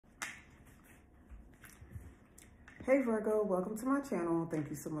Hey Virgo, welcome to my channel. Thank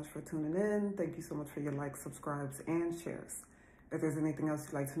you so much for tuning in. Thank you so much for your likes, subscribes, and shares. If there's anything else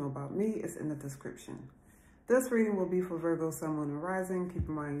you'd like to know about me, it's in the description. This reading will be for Virgo, Sun, Moon, and Rising. Keep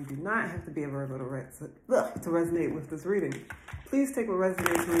in mind, you do not have to be a Virgo to resonate with this reading. Please take what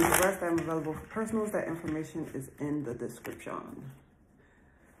resonates and leave the rest. I'm available for personals. That information is in the description.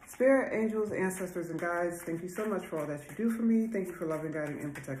 Spirit, angels, ancestors, and guides, thank you so much for all that you do for me. Thank you for loving, guiding,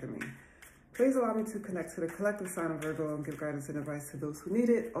 and protecting me. Please allow me to connect to the collective sign of Virgo and give guidance and advice to those who need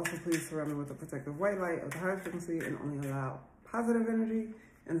it. Also, please surround me with a protective white light of the highest frequency and only allow positive energy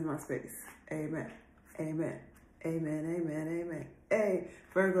into my space. Amen. Amen. Amen. Amen. Amen. Hey,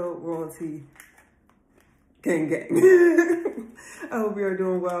 Virgo royalty. Gang, gang. I hope you are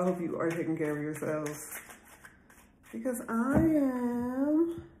doing well. I hope you are taking care of yourselves. Because I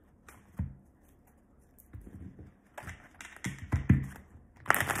am.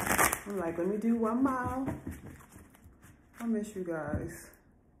 I'm like, let me do 1 mile. I miss you guys.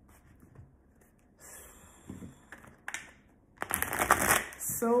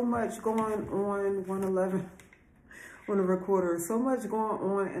 So much going on 111 on the recorder. So much going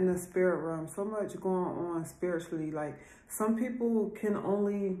on in the spirit realm. So much going on spiritually. Like, some people can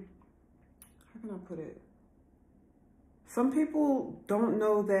only, how can I put it? Some people don't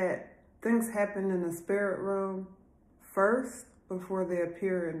know that things happen in the spirit realm first before they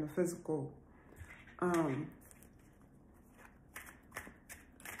appear in the physical.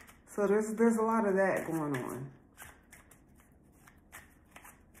 So there's a lot of that going on.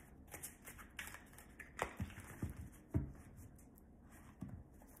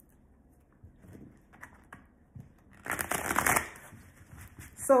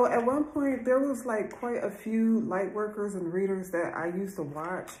 So at one point, there was like quite a few light workers and readers that I used to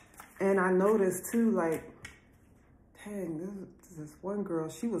watch. And I noticed too, like, dang, this one girl,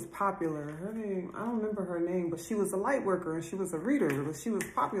 she was popular. Her name, I don't remember her name, but she was a light worker and she was a reader, but she was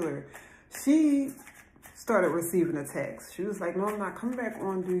popular. She started receiving attacks. She was like, no, I'm not coming back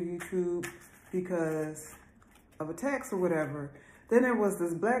on YouTube because of attacks or whatever. Then there was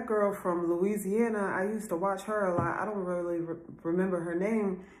this black girl from Louisiana. I used to watch her a lot. I don't really remember her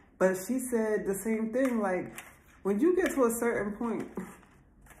name, but she said the same thing. Like, when you get to a certain point,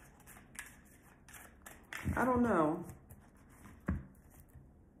 I don't know.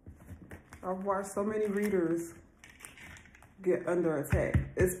 I've watched so many readers get under attack.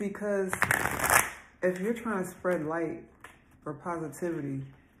 It's because if you're trying to spread light or positivity,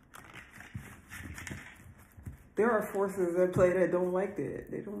 there are forces at play that don't like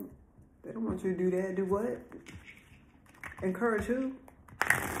that. They don't want you to do that. Do what? Encourage who?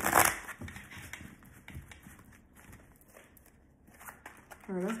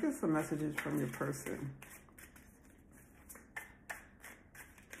 All right, let's get some messages from your person.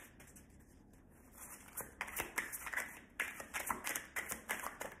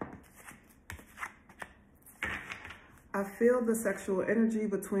 I feel the sexual energy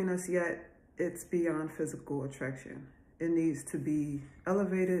between us, yet it's beyond physical attraction. It needs to be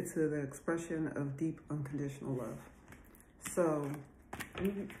elevated to the expression of deep, unconditional love. So, let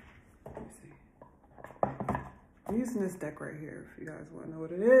me see. I'm using this deck right here if you guys want to know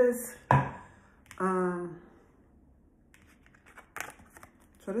what it is.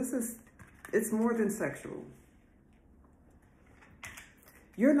 So this is, it's more than sexual.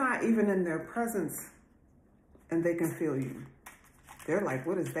 You're not even in their presence and they can feel you. They're like,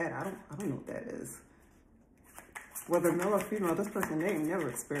 what is that? I don't know what that is. Whether male or female, this person, they ain't never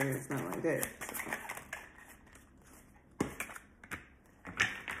experienced nothing like that. So.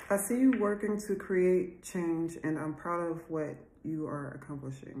 I see you working to create change, and I'm proud of what you are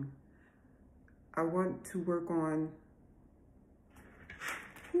accomplishing. I want to work on,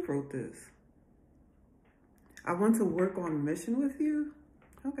 who wrote this? I want to work on a mission with you?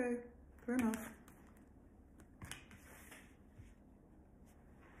 Okay, fair enough.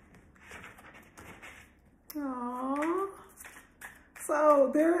 Aww. So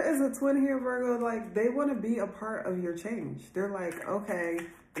there is a twin here, Virgo. Like, they want to be a part of your change. They're like, okay,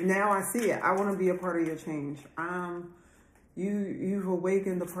 now I see it. I want to be a part of your change. You've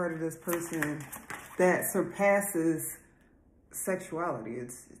awakened a part of this person that surpasses sexuality.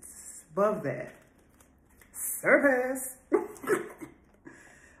 It's above that. Surpass.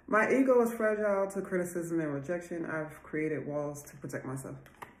 My ego is fragile to criticism and rejection. I've created walls to protect myself.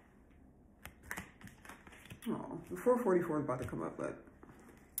 Oh, 444 is about to come up, but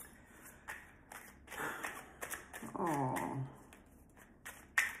oh,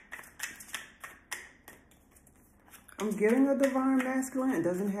 I'm getting a divine masculine. It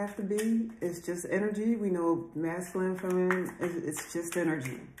doesn't have to be. It's just energy. We know masculine, feminine. It's just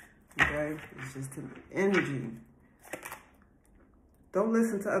energy. Okay, it's just energy. Don't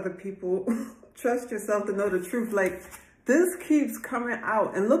listen to other people. Trust yourself to know the truth. Like, this keeps coming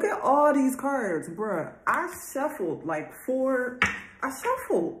out. And look at all these cards, bruh. I shuffled like 4. I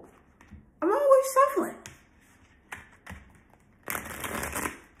shuffled. I'm always shuffling.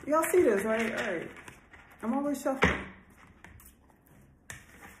 Y'all see this, right? All right. I'm always shuffling.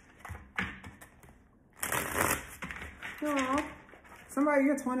 Aww. Somebody,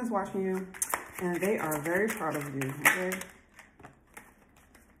 your twin is watching you, and they are very proud of you, okay?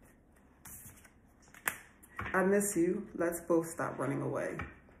 I miss you. Let's both stop running away.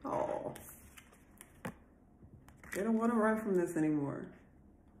 Oh, they don't want to run from this anymore.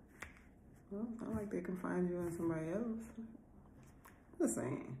 Well, it's not like they can find you in somebody else. Just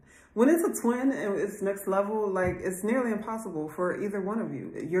saying. When it's a twin and it's next level, like, it's nearly impossible for either one of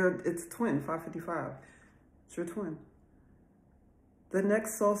you. It's twin, 555. It's your twin. The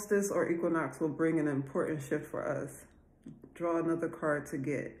next solstice or equinox will bring an important shift for us. Draw another card to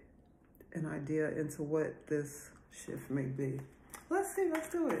get an idea into what this shift may be. Let's see, let's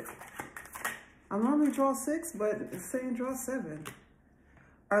do it. I normally draw 6, but it's saying draw 7.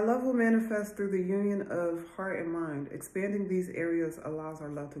 Our love will manifest through the union of heart and mind. Expanding these areas allows our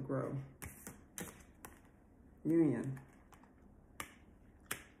love to grow. Union.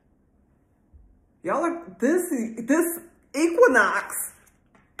 Y'all are, this equinox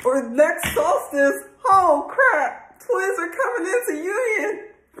or next solstice, oh crap, twins are coming into union.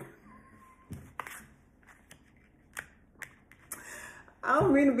 I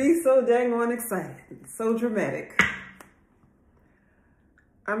don't mean to be so dang on excited, so dramatic.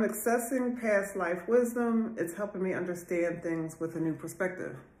 I'm accessing past life wisdom. It's helping me understand things with a new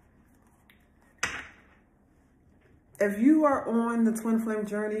perspective. If you are on the twin flame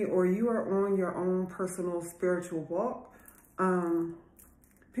journey or you are on your own personal spiritual walk,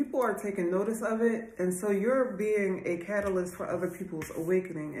 people are taking notice of it. And so you're being a catalyst for other people's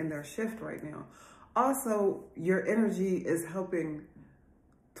awakening and their shift right now. Also, your energy is helping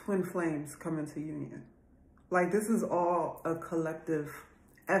twin flames come into union. Like, this is all a collective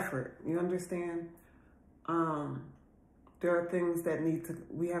effort. You understand? There are things that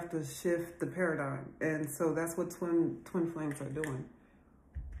we have to shift the paradigm. And so that's what twin flames are doing.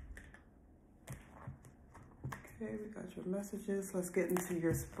 Okay, we got your messages. Let's get into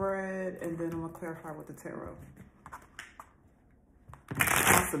your spread, and then I'm gonna clarify with the tarot.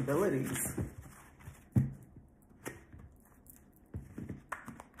 Possibilities.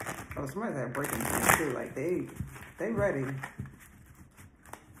 Oh, somebody's had breaking news too. Like, they ready.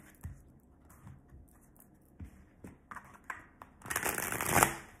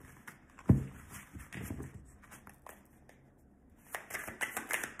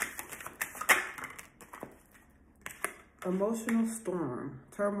 Emotional storm,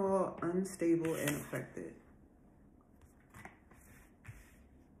 turmoil, unstable, and affected.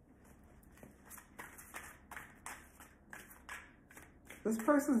 This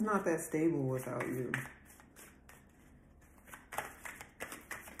person's not that stable without you.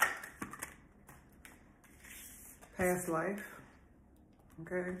 Past life,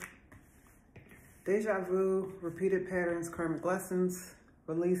 okay? Deja vu, repeated patterns, karmic lessons,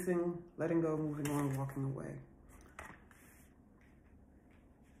 releasing, letting go, moving on, walking away.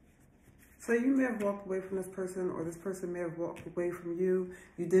 So you may have walked away from this person, or this person may have walked away from you.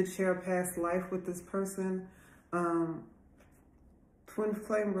 You did share a past life with this person. Twin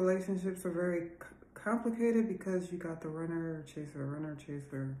flame relationships are very complicated because you got the runner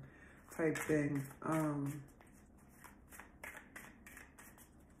chaser type thing.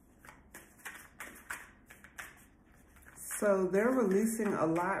 So they're releasing a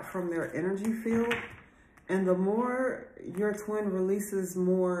lot from their energy field. And the more your twin releases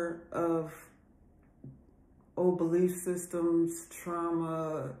more of old belief systems,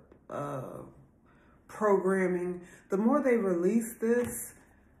 trauma, programming, the more they release this,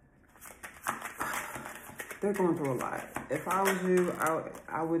 they're going through a lot. If I was you,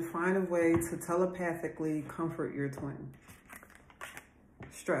 I would find a way to telepathically comfort your twin.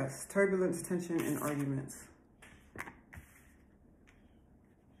 Stress, turbulence, tension, and arguments.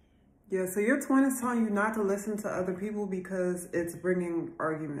 Yeah, so your twin is telling you not to listen to other people because it's bringing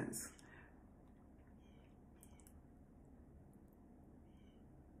arguments.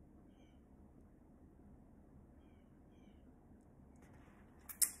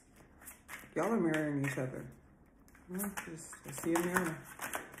 Y'all are mirroring each other. Well, just see a mirror.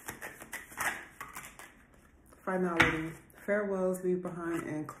 Finality, farewells, leave behind,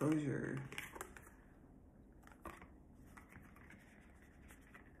 and closure.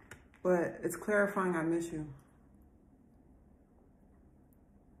 But it's clarifying, I miss you.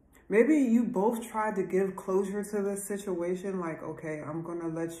 Maybe you both tried to give closure to this situation. Like, okay, I'm going to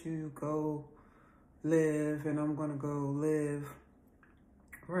let you go live and I'm going to go live.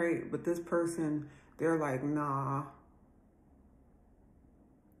 Right? But this person, they're like, nah.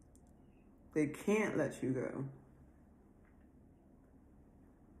 They can't let you go.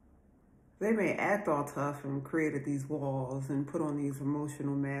 They may act all tough and created these walls and put on these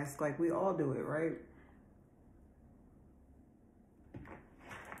emotional masks. Like we all do it, right?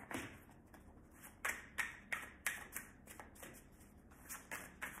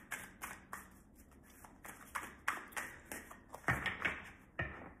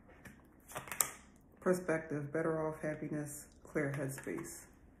 Perspective, better off, happiness, clear headspace.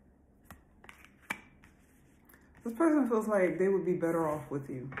 This person feels like they would be better off with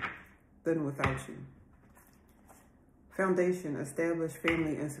you than without you. Foundation, established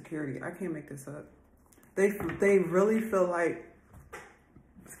family and security. I can't make this up. They really feel like,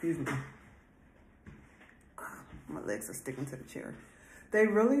 excuse me, my legs are sticking to the chair. They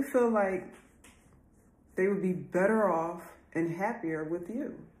really feel like they would be better off and happier with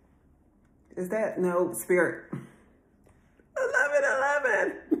you. Is that, no, spirit.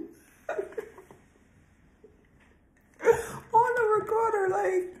 11. On the recorder,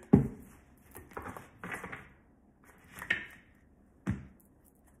 like.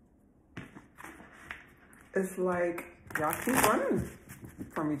 It's like y'all keep running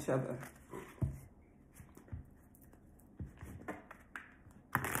from each other.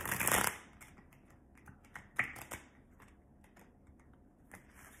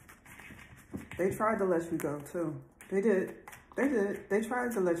 They tried to let you go too. They did. They did. They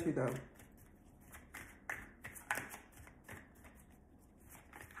tried to let you go.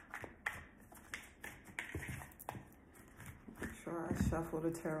 Make sure I shuffle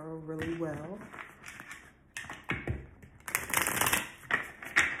the tarot really well.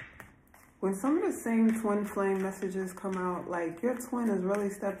 When some of the same twin flame messages come out, like your twin is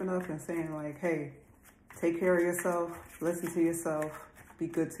really stepping up and saying like, hey, take care of yourself, listen to yourself, be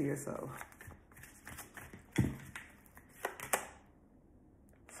good to yourself.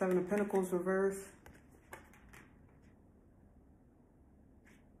 7 of Pentacles reverse.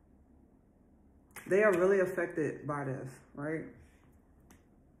 They are really affected by this, right?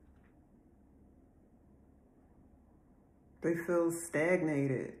 They feel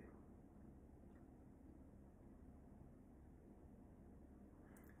stagnated.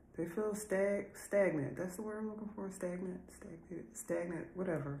 They feel stagnant. That's the word I'm looking for. Stagnant,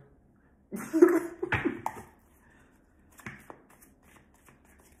 whatever.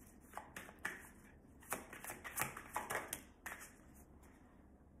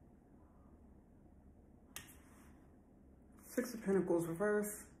 Six of Pentacles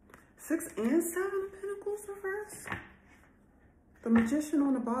reverse. 6 and 7 of Pentacles reverse. The Magician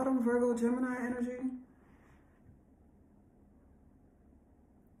on the bottom, Virgo, Gemini energy.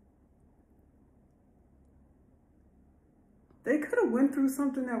 They could have went through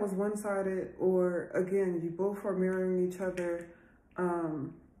something that was one-sided, or again, you both are mirroring each other.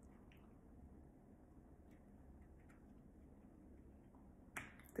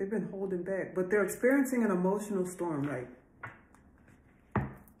 They've been holding back, but they're experiencing an emotional storm, like.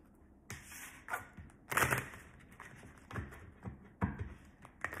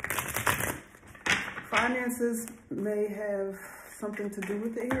 Finances may have something to do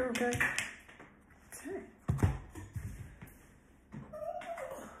with it here, okay? Okay.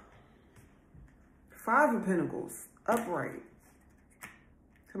 5 of Pentacles, upright.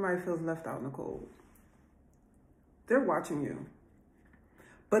 Somebody feels left out in the cold. They're watching you,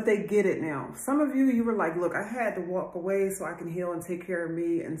 but they get it now. Some of you, you were like, look, I had to walk away so I can heal and take care of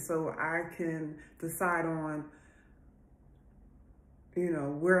me, and so I can decide on, you know,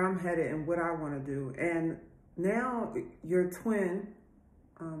 where I'm headed and what I want to do. And now your twin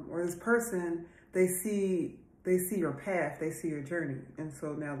or this person, they see your path, they see your journey. And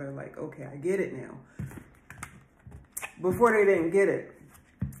so now they're like, okay, I get it now. Before they didn't get it.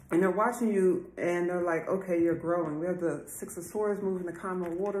 And they're watching you and they're like, okay, you're growing. We have the 6 of Swords moving the calmer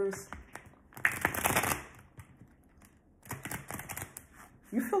waters.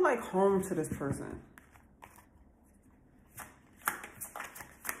 You feel like home to this person.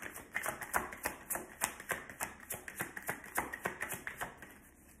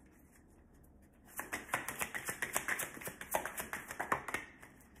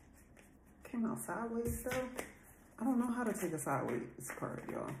 Came out sideways though. I don't know how to take a sideways card,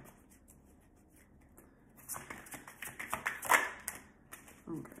 y'all.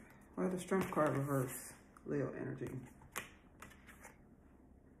 Okay. Well, the Strength card reverse. Leo energy.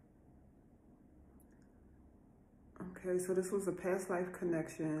 Okay. Okay, so this was a past life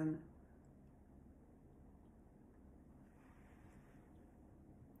connection.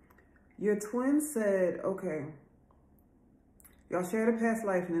 Your twin said, okay, y'all shared a past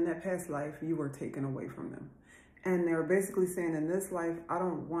life, and in that past life, you were taken away from them. And they were basically saying, in this life, I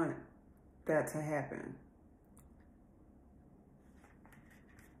don't want that to happen.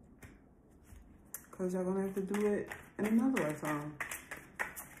 Because y'all gonna have to do it in another lifetime.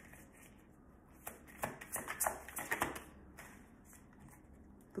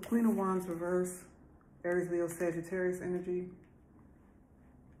 The Queen of Wands reverse, Aries, Leo, Sagittarius energy.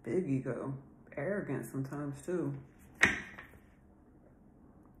 Big ego, arrogant sometimes too.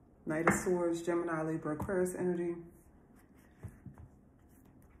 Knight of Swords, Gemini, Libra, Aquarius energy.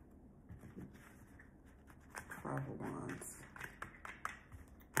 Five of Wands.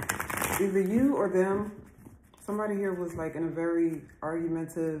 Either you or them, somebody here was like in a very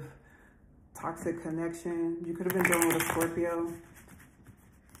argumentative, toxic connection. You could have been dealing with a Scorpio.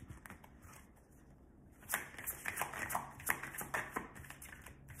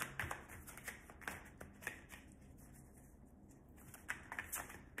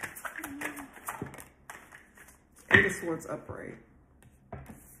 Eight of Swords upright.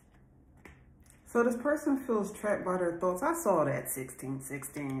 So this person feels trapped by their thoughts. I saw that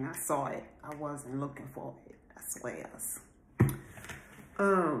 1616. I saw it. I wasn't looking for it. I swear.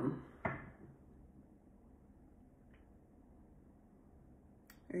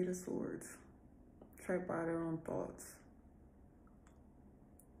 Eight of Swords. Trapped by their own thoughts.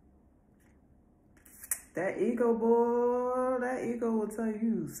 That ego, boy, that ego will tell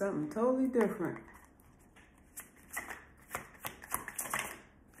you something totally different.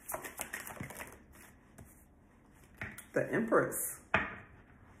 The Empress.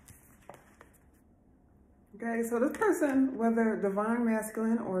 Okay, so this person, whether divine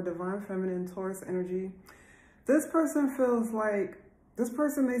masculine or divine feminine, Taurus energy, this person feels like, this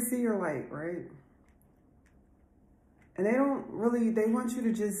person, they see your light, right? And they don't really, they want you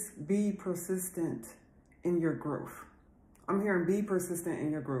to just be persistent in your growth. I'm hearing be persistent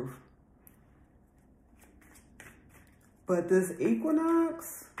in your growth. But this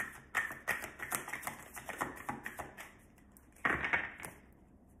equinox,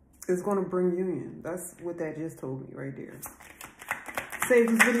 is going to bring union. That's what that just told me right there. Save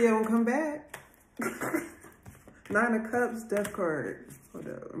this video and come back. Nine of Cups, Death card. Hold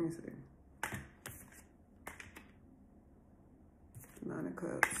up, let me see. Nine of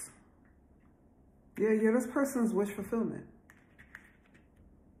Cups. Yeah, this person's wish fulfillment.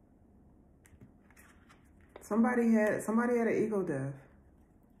 Somebody had an ego death.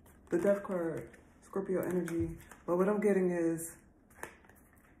 The Death card, Scorpio energy. But what I'm getting is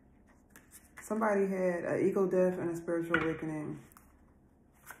somebody had an ego death and a spiritual awakening.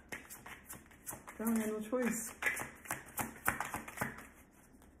 They don't have no choice.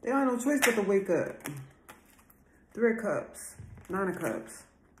 They don't have no choice but to wake up. Three of Cups, Nine of Cups.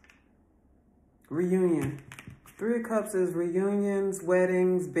 Reunion. Three of Cups is reunions,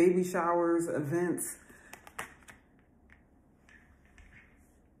 weddings, baby showers, events.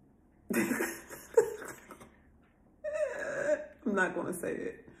 I'm not going to say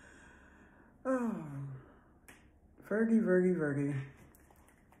it. Oh, Virgie.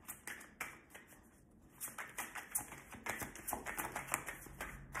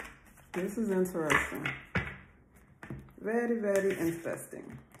 This is interesting. Very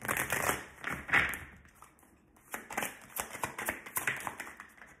interesting.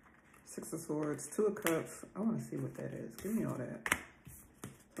 Six of Swords, Two of Cups. I want to see what that is. Give me all that.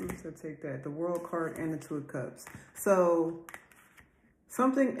 Someone said take that. The World card and the Two of Cups. So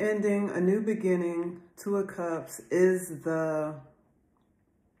something ending, a new beginning. Two of Cups is the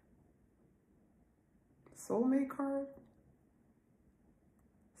soulmate card.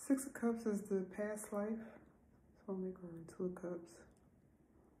 Six of Cups is the past life. Soulmate card, Two of Cups.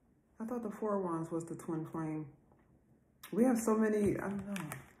 I thought the Four of Wands was the twin flame. We have so many, I don't know.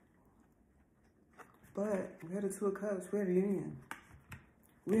 But we had the Two of Cups, we have union.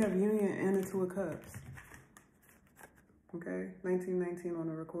 We have union and the Two of Cups. Okay, 1919 on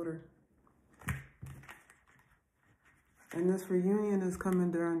the recorder. And this reunion is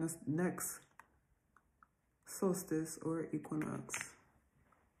coming during this next solstice or equinox.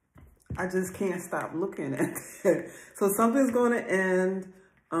 I just can't stop looking at it. So something's going to end.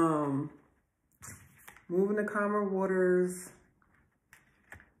 Moving to calmer waters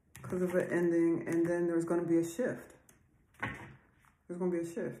because of an ending. And then there's going to be a shift. There's going to be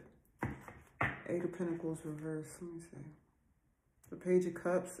a shift. Eight of Pentacles reverse. Let me see. The Page of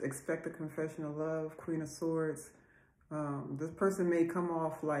Cups, expect a confession of love. Queen of Swords. This person may come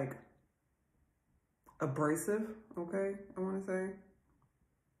off like abrasive, okay, I want to say.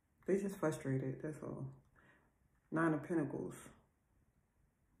 They just frustrated, that's all. Nine of Pentacles.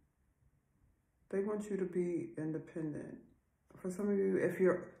 They want you to be independent. For some of you,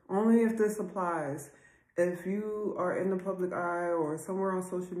 only if this applies, if you are in the public eye or somewhere on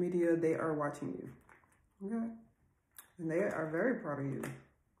social media, they are watching you, okay? And they are very proud of you.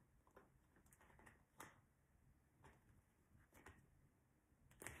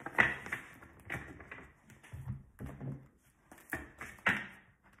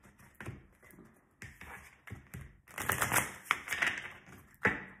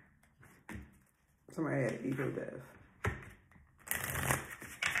 Somebody had ego death.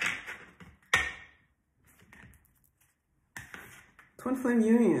 Twin flame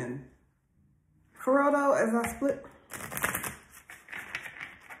union. For real though, as I split.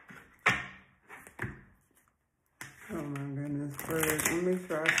 Oh my goodness, first, let me make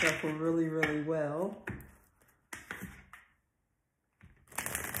sure I shuffle really, really well.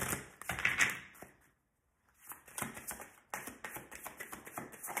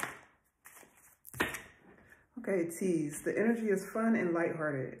 Okay, T's. The energy is fun and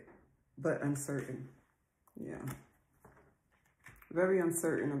lighthearted, but uncertain. Yeah. Very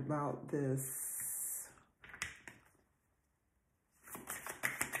uncertain about this.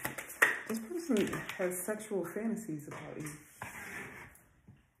 This person has sexual fantasies about you.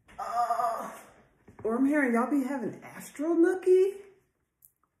 Or I'm hearing y'all be having astral nookie.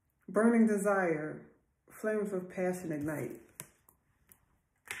 Burning desire. Flames of passion ignite.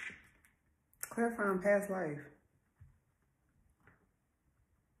 Clarifying past life.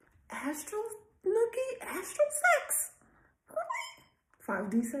 Astral nookie? Astral sex? Really?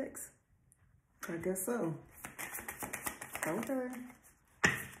 5D sex? I guess so. Okay.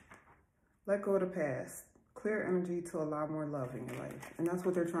 Let go of the past. Clear energy to allow more love in your life. And that's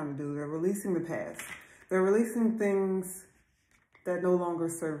what they're trying to do. They're releasing the past. They're releasing things that no longer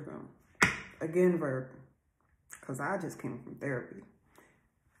serve them. Again, Virgo. Because I just came from therapy.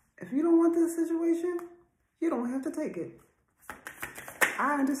 If you don't want this situation, you don't have to take it.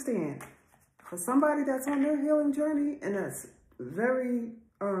 I understand. For somebody that's on their healing journey and that's very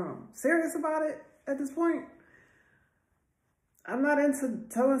serious about it at this point, I'm not into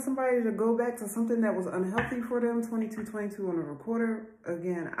telling somebody to go back to something that was unhealthy for them. 2222 on the recorder.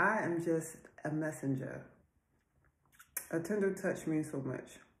 Again, I am just a messenger. A tender touch means so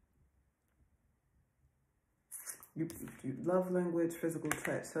much. You love language, physical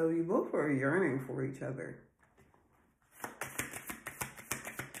touch. So you both are yearning for each other.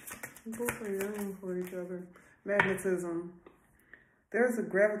 You both are yearning for each other. Magnetism. There's a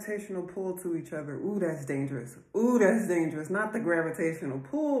gravitational pull to each other. Ooh, that's dangerous. Ooh, that's dangerous. Not the gravitational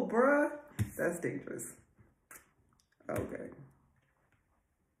pull, bruh. That's dangerous. Okay.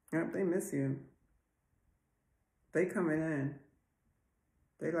 Yep, they miss you. They coming in.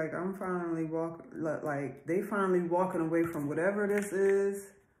 They like, I'm finally they finally walking away from whatever this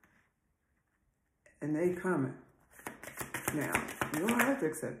is. And they coming. Now, you don't have to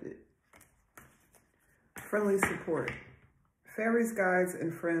accept it. Friendly support. Fairies, guides,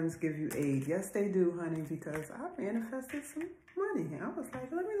 and friends give you aid. Yes, they do, honey, because I manifested some money. I was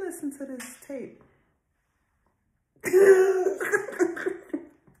like, let me listen to this tape.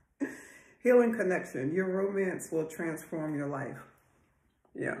 Healing connection. Your romance will transform your life.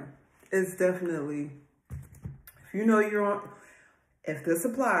 Yeah, it's definitely, if you know you're on, if this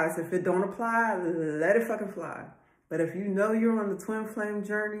applies, if it don't apply, let it fucking fly. But if you know you're on the twin flame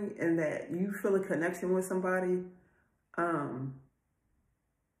journey and that you feel a connection with somebody,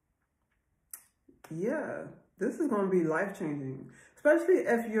 yeah, this is going to be life-changing. Especially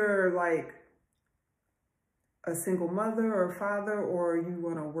if you're like a single mother or father, or you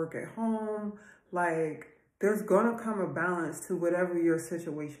want to work at home. Like, there's going to come a balance to whatever your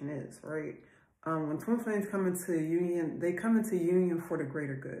situation is, right? When twin flames come into union, they come into union for the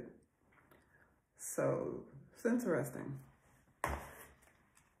greater good. So it's interesting.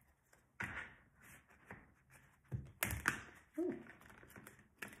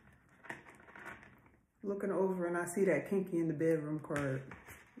 Looking over and I see that kinky in the bedroom card.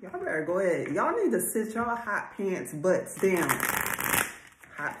 Y'all better go ahead. Y'all need to sit y'all hot pants butts down.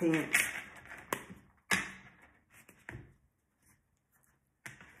 Hot pants.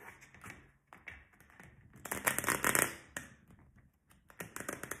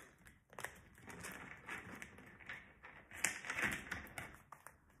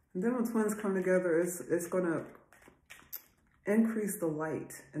 And then when twins come together, it's going to increase the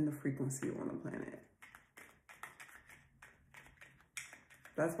light and the frequency on the planet.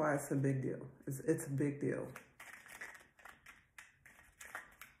 That's why it's a big deal. It's a big deal.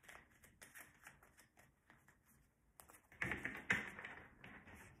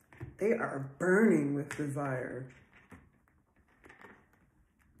 They are burning with desire.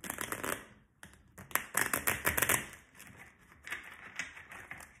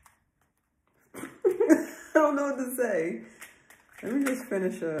 I don't know what to say. Let me just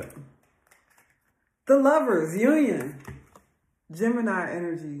finish up. The Lovers, union. Gemini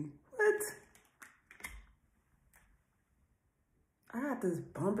energy. What? I got this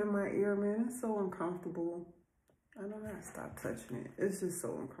bump in my ear, man. It's so uncomfortable. I don't know how to stop touching it. It's just so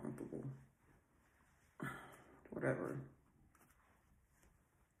uncomfortable. Whatever.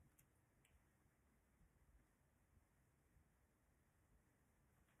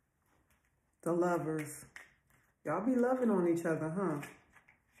 The Lovers. Y'all be loving on each other, huh?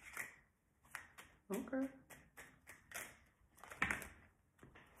 Okay.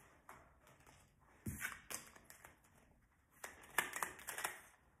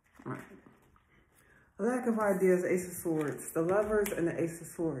 All right. A lack of ideas, Ace of Swords. The Lovers and the Ace of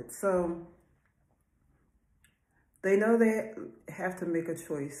Swords. So they know they have to make a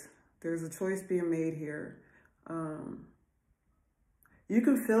choice. There's a choice being made here. You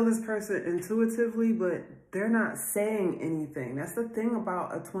can feel this person intuitively, but they're not saying anything. That's the thing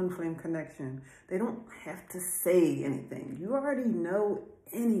about a twin flame connection. They don't have to say anything. You already know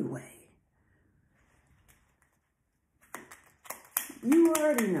anyway. You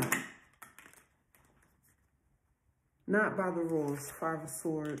already know. Not by the rules. Five of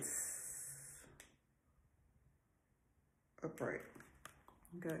Swords. Upright.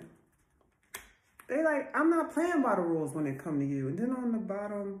 Okay. They like, I'm not playing by the rules when it come to you. And then on the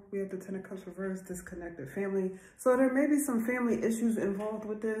bottom, we have the Ten of Cups reversed, disconnected family. So there may be some family issues involved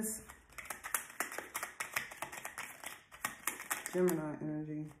with this. Gemini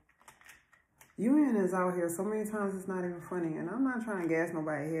energy. Union is out here so many times it's not even funny. And I'm not trying to gas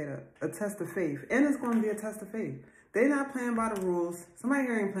nobody's head up. A test of faith. And it's going to be a test of faith. They're not playing by the rules. Somebody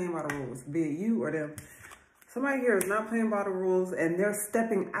here ain't playing by the rules. Be it you or them. Somebody here is not playing by the rules and they're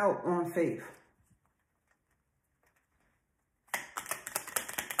stepping out on faith.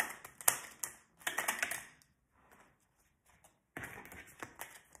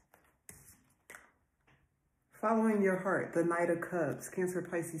 Following your heart, the Knight of Cups, Cancer,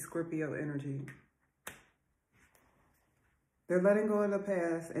 Pisces, Scorpio energy. They're letting go of the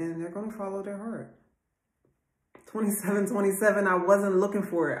past and they're going to follow their heart. 27, I wasn't looking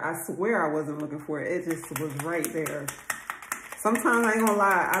for it. I swear I wasn't looking for it. It just was right there. Sometimes, I ain't gonna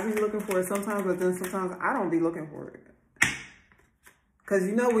lie, I be looking for it sometimes, but then sometimes I don't be looking for it. Because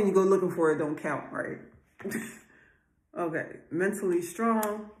you know when you go looking for it, don't count, right? Okay, mentally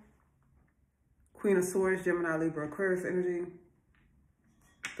strong. Queen of Swords, Gemini, Libra, Aquarius energy.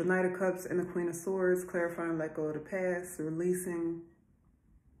 The Knight of Cups and the Queen of Swords, clarifying, let go of the past, releasing.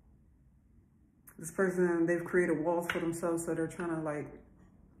 This person, they've created walls for themselves, so they're trying to like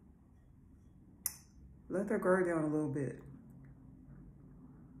let their guard down a little bit.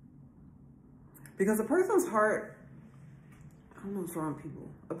 Because a person's heart, I don't know what's wrong with people.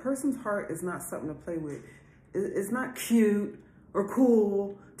 A person's heart is not something to play with. It's not cute or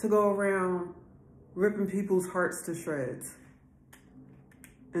cool to go around ripping people's hearts to shreds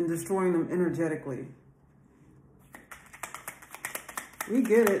and destroying them energetically. We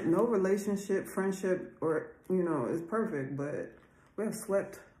get it. No relationship, friendship, or, you know, is perfect, but we have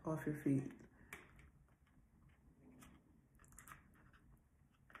swept off your feet.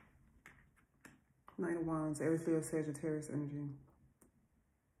 Knight of Wands, Aries, Leo, Sagittarius energy.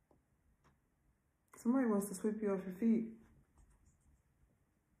 Somebody wants to sweep you off your feet.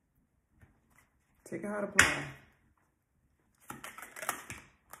 Take it how to apply.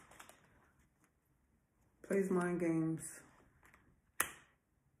 Plays mind games.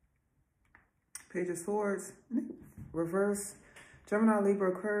 Page of Swords, reverse. Gemini,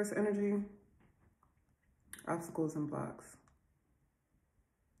 Libra, Aquarius energy. Obstacles and blocks.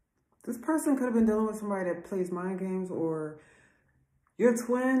 This person could have been dealing with somebody that plays mind games, or your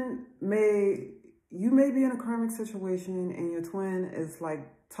twin you may be in a karmic situation and your twin is like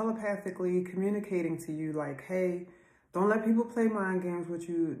telepathically communicating to you like, hey, don't let people play mind games with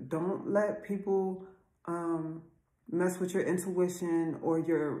you. Don't let people mess with your intuition or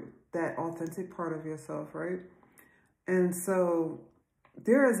that authentic part of yourself, right? And so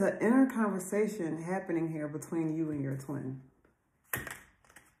there is an inner conversation happening here between you and your twin.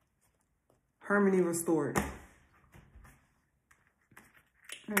 Harmony restored.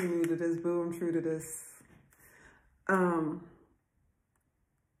 I'm new to this, boo. I'm true to this.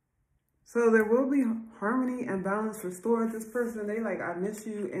 So there will be harmony and balance restored. This person, they like, I miss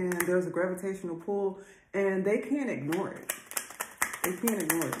you, and there's a gravitational pull, and they can't ignore it. They can't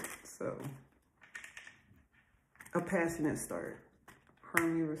ignore it. So, a passionate start.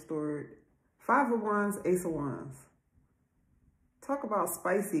 harmony restored. 5 of Wands, Ace of Wands. Talk about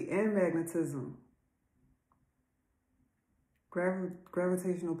spicy and magnetism.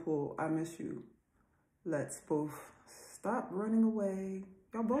 Gravitational pull, I miss you. Let's both stop running away.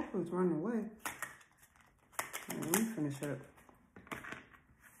 Y'all both was running away. Let me finish up.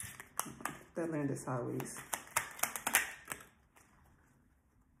 That landed sideways.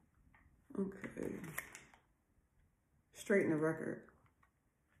 Okay. Straighten the record.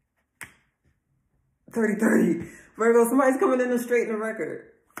 30-30. Virgo, somebody's coming in to straighten the record.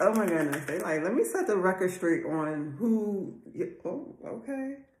 Oh my goodness. They like, let me set the record straight on who. Oh,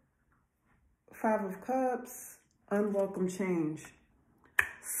 okay. 5 of Cups. Unwelcome change.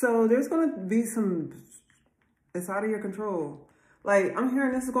 So there's going to be some, it's out of your control. Like, I'm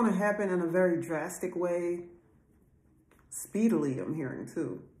hearing this is going to happen in a very drastic way. Speedily, I'm hearing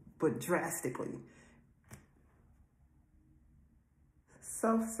too, but drastically.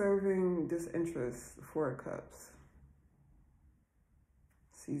 Self-serving disinterest, 4 of Cups.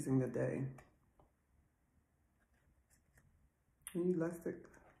 Seizing the day. Elastic,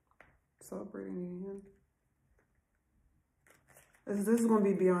 celebrating union. This is going to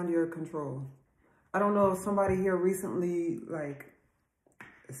be beyond your control. I don't know if somebody here recently, like,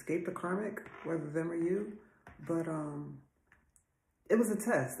 escaped the karmic, whether them or you, but it was a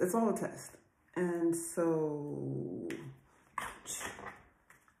test. It's all a test. And so, ouch.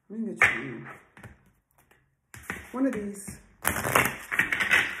 Let me get you one of these.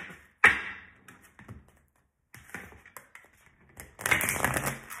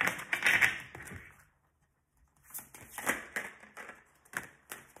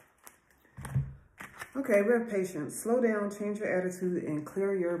 Okay, we have patience. Slow down, change your attitude, and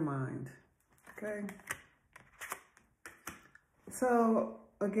clear your mind. Okay? So,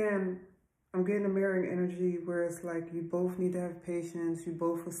 again, I'm getting a mirroring energy where it's like you both need to have patience. You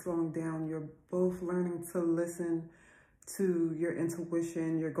both are slowing down. You're both learning to listen to your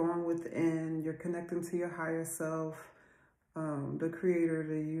intuition. You're going within. You're connecting to your higher self, the creator,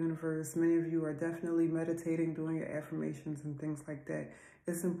 the universe. Many of you are definitely meditating, doing your affirmations and things like that.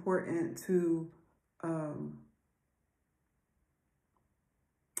 It's important to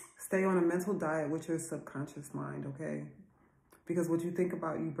stay on a mental diet with your subconscious mind, okay? Because what you think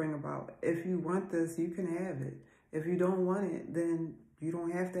about, you bring about. If you want this, you can have it. If you don't want it, then you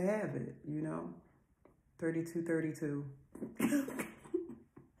don't have to have it, you know? 32-32.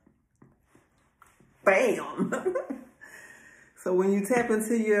 Bam! So when you tap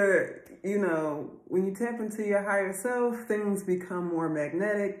into your, when you tap into your higher self, things become more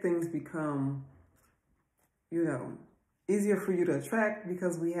magnetic. Things become, easier for you to attract,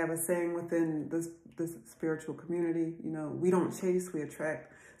 because we have a saying within this spiritual community, we don't chase, we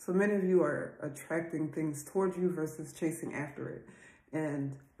attract. So many of you are attracting things towards you versus chasing after it.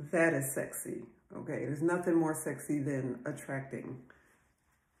 And that is sexy, okay? There's nothing more sexy than attracting.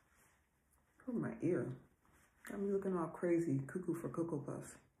 Oh, my ear. Got me looking all crazy, cuckoo for Cocoa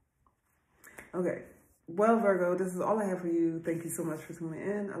Puffs. Okay, well, Virgo, this is all I have for you. Thank you so much for tuning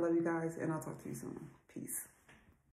in. I love you guys, and I'll talk to you soon. Peace.